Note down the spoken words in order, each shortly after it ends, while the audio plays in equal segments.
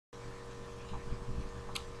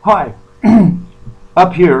Hi,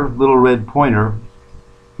 up here, little red pointer,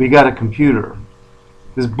 we got a computer.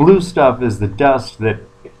 This blue stuff is the dust that,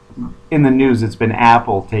 in the news, it's been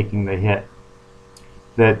Apple taking the hit,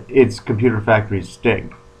 that its computer factories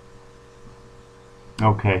stink.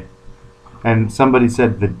 Okay. And somebody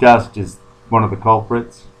said the dust is one of the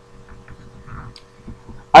culprits.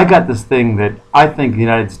 I got this thing that I think the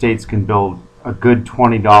United States can build a good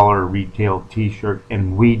 $20 retail t-shirt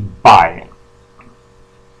and we'd buy it.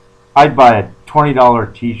 I'd buy a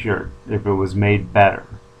 $20 t-shirt if it was made better.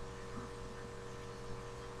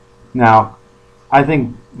 Now, I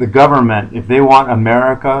think the government, if they want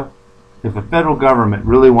America, if the federal government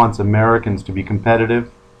really wants Americans to be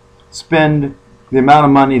competitive, spend the amount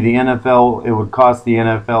of money it would cost the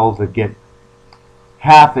NFL to get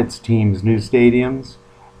half its teams new stadiums,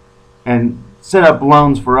 and set up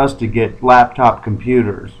loans for us to get laptop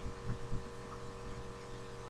computers.